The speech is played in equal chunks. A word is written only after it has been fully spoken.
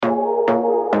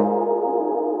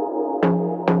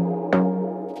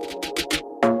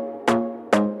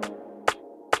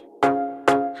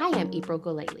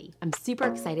Rocco lately. I'm super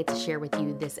excited to share with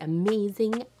you this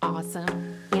amazing,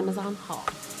 awesome Amazon haul.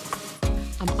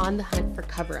 I'm on the hunt for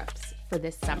cover-ups for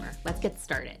this summer. Let's get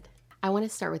started. I want to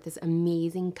start with this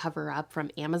amazing cover-up from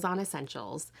Amazon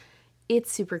Essentials. It's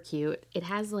super cute. It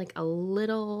has like a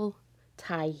little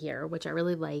tie here, which I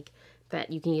really like,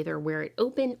 that you can either wear it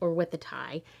open or with the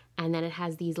tie. And then it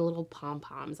has these little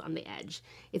pom-poms on the edge.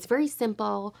 It's very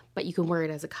simple, but you can wear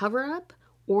it as a cover-up,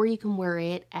 or you can wear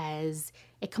it as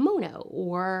a kimono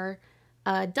or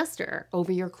a duster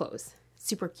over your clothes.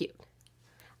 Super cute.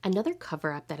 Another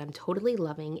cover-up that I'm totally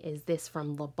loving is this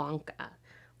from LeBlanca.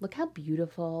 Look how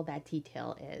beautiful that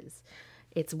detail is.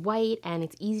 It's white and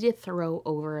it's easy to throw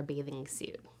over a bathing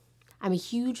suit. I'm a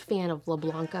huge fan of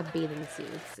LeBlanca bathing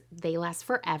suits. They last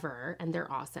forever and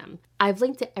they're awesome. I've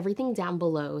linked to everything down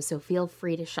below, so feel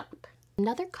free to shop.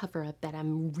 Another cover-up that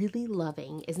I'm really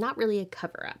loving is not really a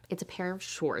cover-up. It's a pair of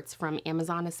shorts from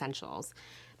Amazon Essentials.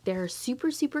 They're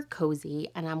super, super cozy,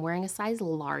 and I'm wearing a size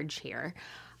large here.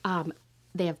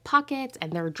 They have pockets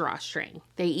and they're drawstring.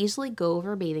 They easily go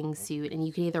over a bathing suit, and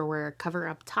you can either wear a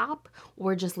cover-up top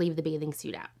or just leave the bathing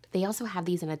suit out. They also have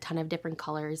these in a ton of different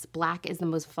colors. Black is the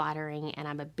most flattering, and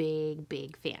I'm a big,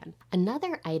 big fan.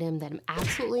 Another item that I'm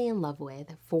absolutely in love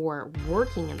with for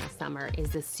working in the summer is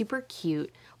this super cute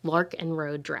Lark and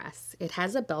Road dress. It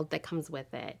has a belt that comes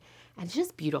with it, and it's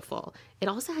just beautiful. It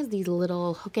also has these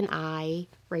little hook and eye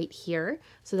right here,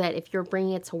 so that if you're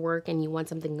bringing it to work and you want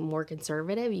something more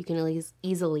conservative, you can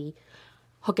easily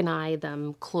hook and eye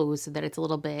them closed so that it's a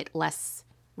little bit less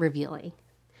revealing.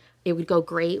 It would go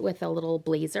great with a little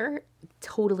blazer.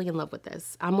 Totally in love with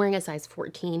this. I'm wearing a size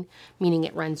 14, meaning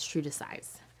it runs true to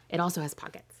size. It also has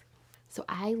pockets. So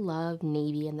I love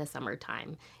navy in the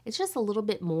summertime. It's just a little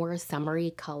bit more summery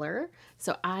color.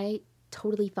 So I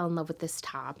totally fell in love with this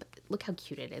top. Look how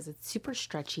cute it is. It's super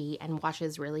stretchy and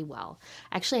washes really well.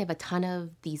 I actually have a ton of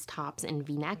these tops in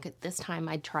V-neck. This time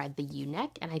I tried the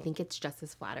U-neck, and I think it's just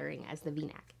as flattering as the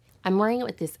V-neck. I'm wearing it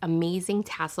with this amazing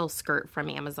tassel skirt from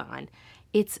Amazon.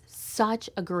 It's such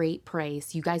a great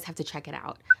price. You guys have to check it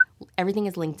out. Everything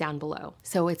is linked down below.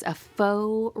 So it's a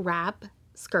faux wrap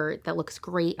skirt that looks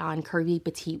great on curvy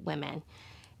petite women.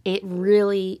 It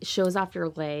really shows off your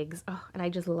legs. Oh, and I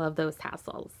just love those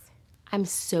tassels. I'm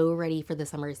so ready for the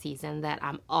summer season that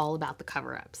I'm all about the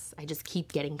cover-ups. I just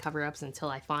keep getting cover-ups until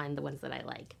I find the ones that I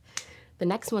like. The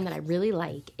next one that I really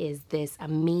like is this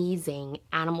amazing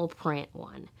animal print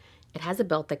one. It has a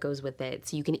belt that goes with it,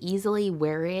 so you can easily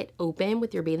wear it open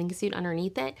with your bathing suit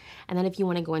underneath it, and then if you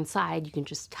want to go inside, you can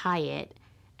just tie it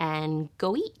and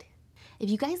go eat. If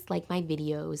you guys like my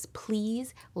videos,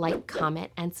 please like,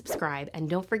 comment, and subscribe, and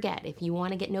don't forget, if you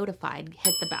want to get notified,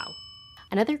 hit the bell.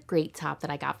 Another great top that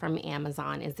I got from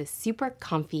Amazon is this super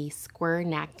comfy square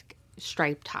neck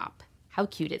striped top. How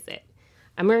cute is it?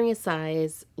 I'm wearing a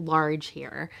size large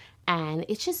here, and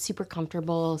it's just super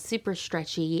comfortable, super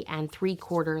stretchy, and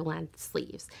 3/4 length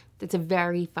sleeves. It's a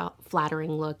very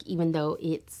flattering look, even though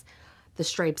the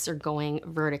stripes are going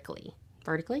vertically.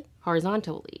 Vertically?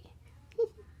 Horizontally.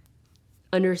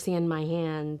 Understand my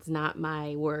hands, not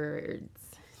my words.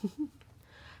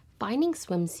 Finding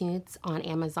swimsuits on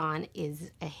Amazon is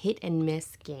a hit and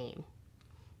miss game,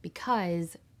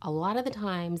 because a lot of the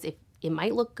times, if it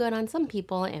might look good on some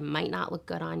people, it might not look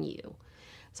good on you.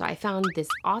 So I found this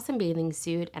awesome bathing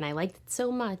suit, and I liked it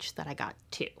so much that I got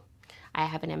two. I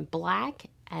have it in black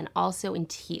and also in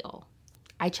teal.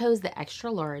 I chose the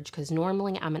extra large because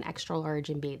normally I'm an extra large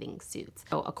in bathing suits.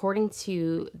 So according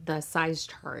to the size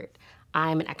chart,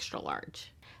 I'm an extra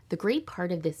large. The great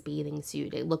part of this bathing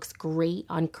suit, it looks great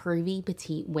on curvy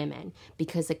petite women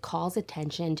because it calls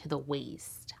attention to the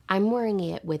waist. I'm wearing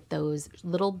it with those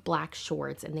little black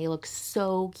shorts, and they look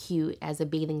so cute as a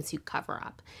bathing suit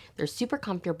cover-up. They're super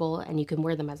comfortable, and you can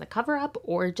wear them as a cover-up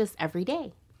or just every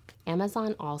day.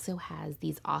 Amazon also has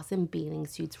these awesome bathing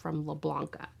suits from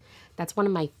LeBlanca. That's one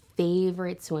of my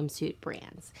favorite swimsuit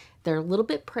brands. They're a little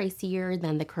bit pricier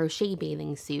than the crochet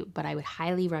bathing suit, but I would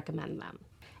highly recommend them.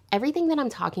 Everything that I'm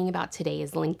talking about today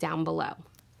is linked down below.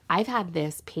 I've had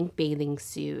this pink bathing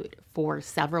suit for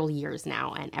several years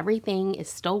now, and everything is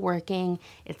still working,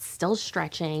 it's still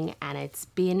stretching, and it's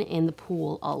been in the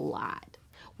pool a lot.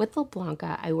 With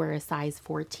LeBlanca, I wear a size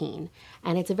 14,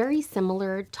 and it's a very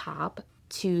similar top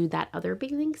to that other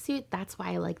bathing suit. That's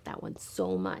why I like that one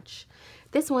so much.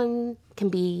 This one can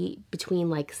be between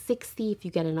like 60 if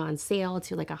you get it on sale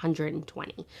to like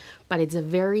 120, but it's a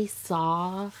very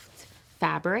soft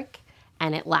fabric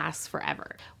and it lasts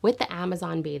forever. With the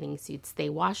Amazon bathing suits, they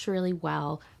wash really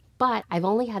well, but I've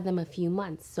only had them a few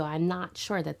months, so I'm not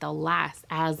sure that they'll last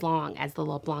as long as the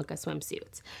La Blanca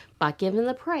swimsuits. But given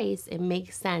the price, it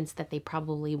makes sense that they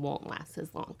probably won't last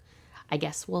as long. I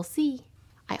guess we'll see.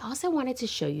 I also wanted to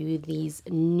show you these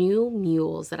new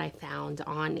mules that I found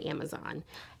on Amazon.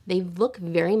 They look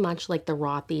very much like the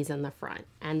Rothy's in the front,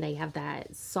 and they have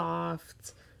that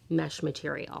soft mesh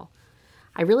material.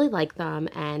 I really like them,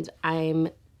 and I'm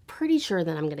pretty sure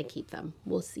that I'm going to keep them.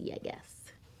 We'll see, I guess.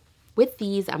 With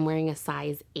these, I'm wearing a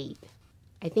size 8.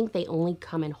 I think they only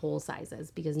come in whole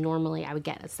sizes because normally I would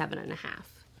get a 7.5.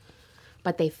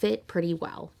 But they fit pretty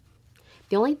well.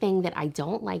 The only thing that I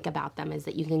don't like about them is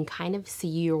that you can kind of see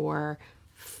your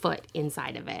foot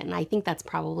inside of it. And I think that's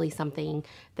probably something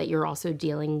that you're also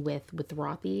dealing with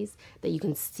Rothy's, that you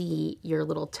can see your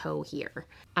little toe here.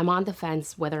 I'm on the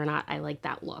fence whether or not I like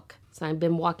that look. So I've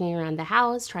been walking around the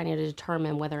house trying to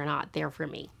determine whether or not they're for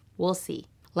me. We'll see.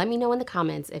 Let me know in the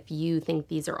comments if you think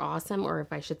these are awesome or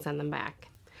if I should send them back.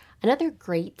 Another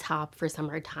great top for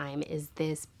summertime is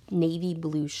this navy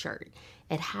blue shirt.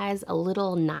 It has a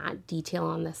little knot detail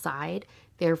on the side,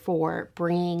 therefore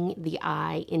bringing the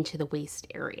eye into the waist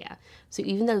area. So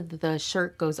even though the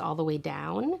shirt goes all the way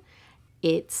down,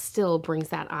 it still brings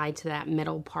that eye to that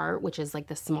middle part, which is like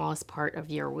the smallest part of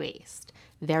your waist.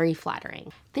 Very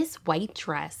flattering. This white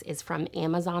dress is from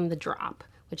Amazon The Drop,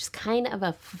 which is kind of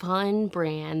a fun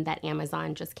brand that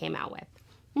Amazon just came out with.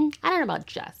 I don't know about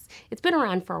just. It's been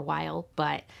around for a while,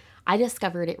 but I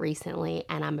discovered it recently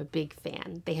and I'm a big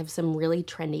fan. They have some really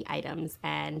trendy items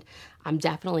and I'm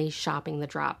definitely shopping The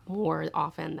Drop more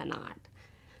often than not.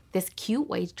 This cute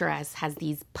white dress has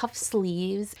these puff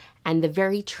sleeves and the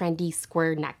very trendy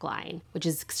square neckline, which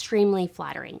is extremely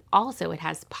flattering. Also, it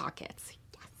has pockets.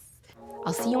 Yes.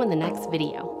 I'll see you in the next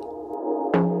video.